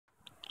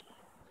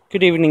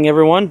Good evening,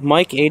 everyone.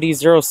 Mike,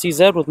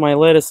 AE0MT with my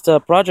latest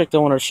project I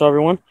want to show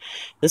everyone.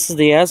 This is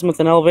the Azimuth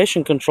and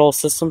elevation control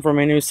system for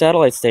my new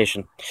satellite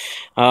station.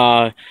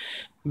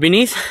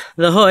 Beneath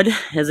the hood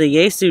is a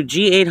Yaesu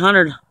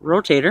G-800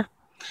 rotator.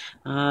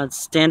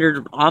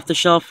 Standard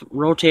off-the-shelf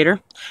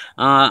rotator.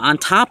 On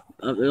top,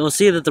 you'll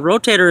see that the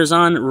rotator is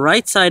on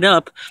right side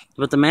up,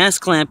 but the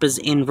mast clamp is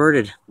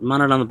inverted,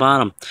 mounted on the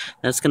bottom.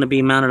 That's going to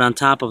be mounted on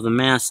top of the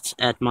mast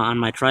on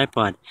my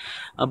tripod.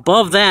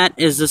 Above that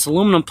is this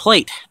aluminum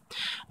plate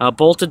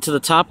bolted to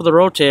the top of the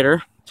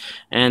rotator,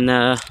 and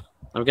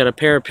I've got a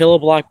pair of pillow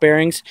block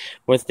bearings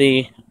with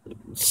the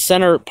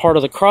center part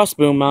of the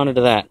crossboom mounted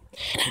to that.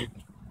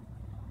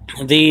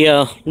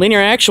 The linear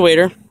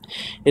actuator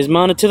is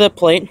mounted to that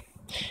plate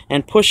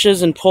and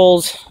pushes and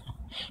pulls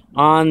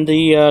on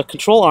the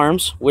control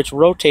arms, which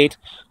rotate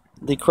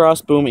the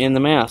crossboom in the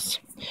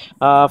mast.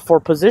 For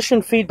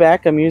position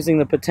feedback, I'm using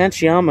the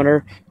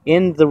potentiometer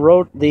in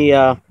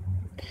the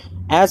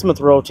Azimuth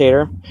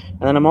rotator,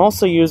 and then I'm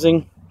also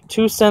using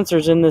two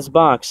sensors in this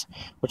box,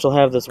 which will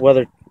have this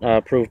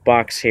weather-proof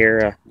box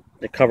here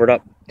covered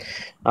up.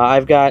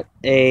 I've got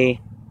a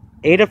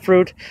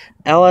Adafruit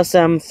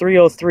LSM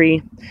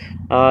 303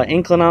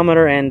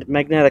 inclinometer and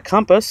magnetic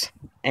compass,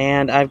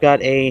 and I've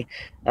got a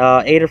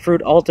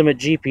Adafruit Ultimate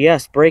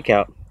GPS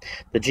breakout.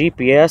 The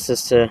GPS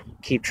is to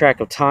keep track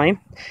of time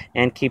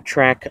and keep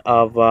track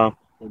of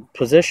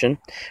position.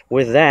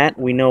 With that,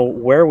 we know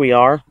where we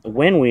are,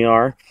 when we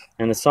are,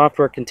 and the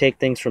software can take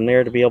things from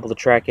there to be able to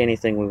track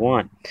anything we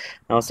want.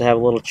 I also have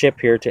a little chip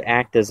here to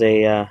act as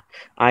a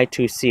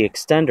I2C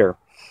extender.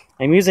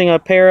 I'm using a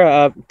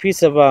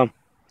piece of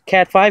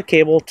Cat5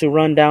 cable to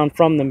run down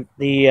from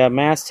the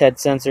masthead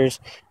sensors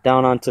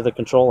down onto the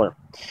controller.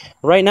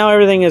 Right now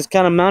everything is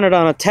kind of mounted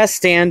on a test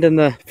stand in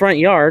the front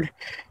yard,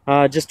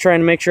 just trying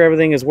to make sure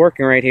everything is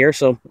working right here,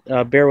 so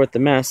bear with the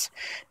mess.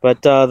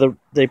 But the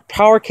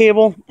power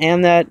cable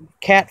and that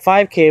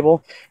Cat5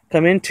 cable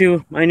come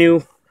into my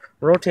new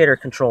rotator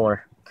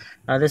controller.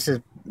 This is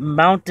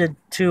mounted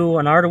to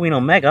an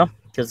Arduino Mega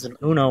because the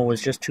Uno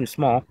was just too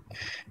small.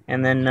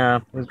 And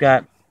then we've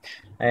got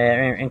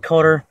an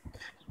encoder,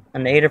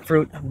 an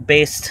Adafruit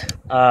based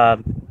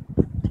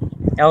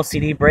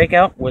LCD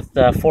breakout with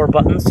 4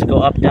 buttons to go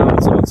up, down,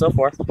 and so on and so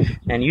forth.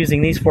 And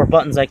using these 4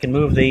 buttons, I can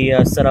move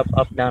the setup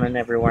up, down, and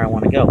everywhere I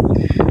want to go.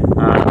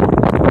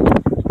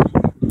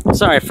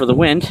 Sorry for the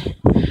wind.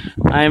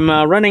 I'm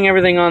running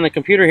everything on the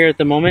computer here at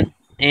the moment,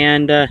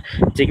 and to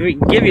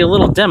give you a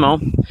little demo,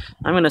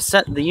 I'm going to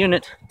set the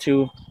unit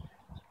to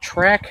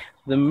track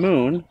the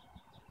moon.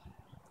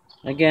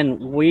 Again,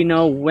 we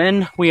know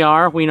when we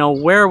are, we know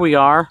where we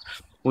are,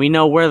 we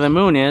know where the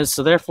moon is,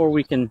 so therefore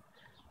we can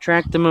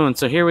track the moon.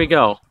 So here we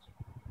go.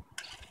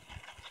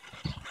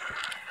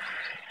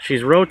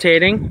 She's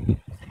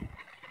rotating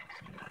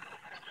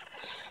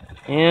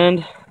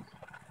and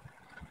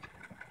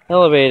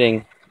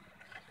elevating.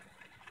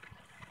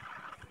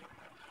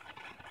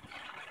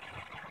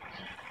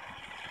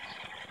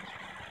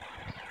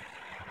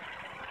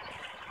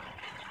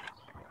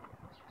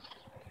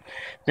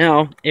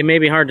 Now, it may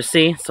be hard to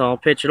see, so I'll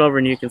pitch it over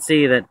and you can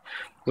see that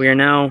we are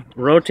now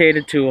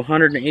rotated to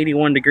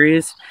 181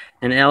 degrees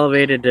and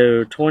elevated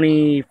to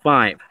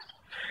 25.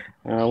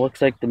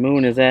 Looks like the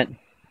moon is at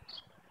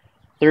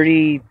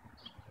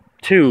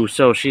 32,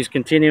 so she's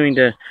continuing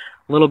to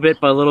little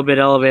bit by little bit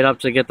elevate up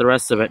to get the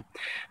rest of it.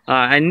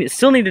 I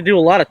still need to do a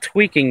lot of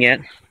tweaking yet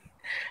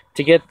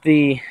to get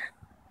the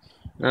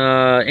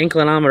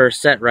inclinometer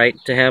set right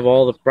to have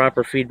all the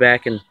proper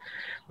feedback and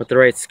with the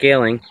right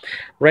scaling.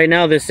 Right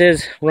now this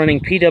is running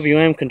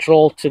PWM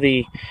control to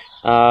the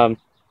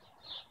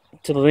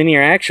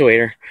linear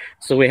actuator,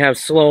 so we have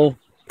slow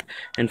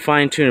and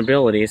fine-tune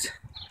abilities,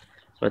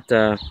 but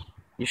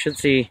you should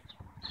see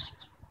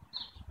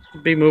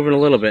be moving a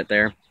little bit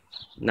there,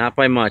 not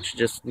by much,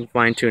 just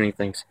fine-tuning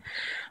things.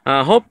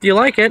 Hope you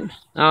like it.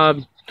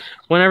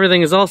 When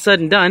everything is all said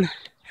and done,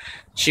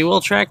 she will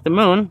track the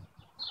moon.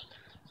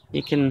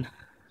 You can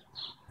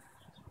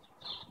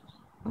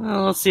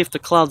let's see if the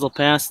clouds will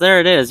pass. There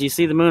it is. You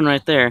see the moon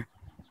right there,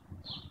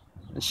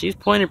 and she's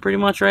pointing pretty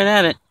much right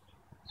at it.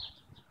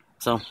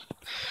 So,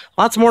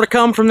 lots more to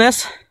come from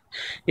this.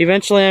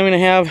 Eventually, I'm going to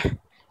have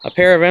a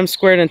pair of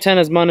M-squared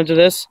antennas mounted to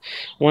this.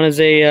 One is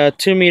a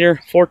 2-meter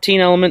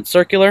 14-element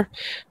circular.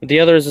 The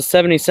other is a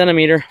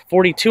 70-centimeter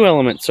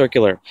 42-element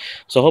circular.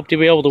 So, hope to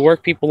be able to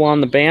work people on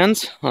the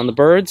bands, on the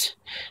birds,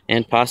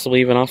 and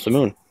possibly even off the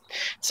moon.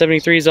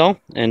 73 is all,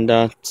 and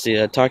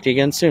talk to you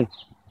again soon.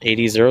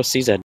 AE0MT.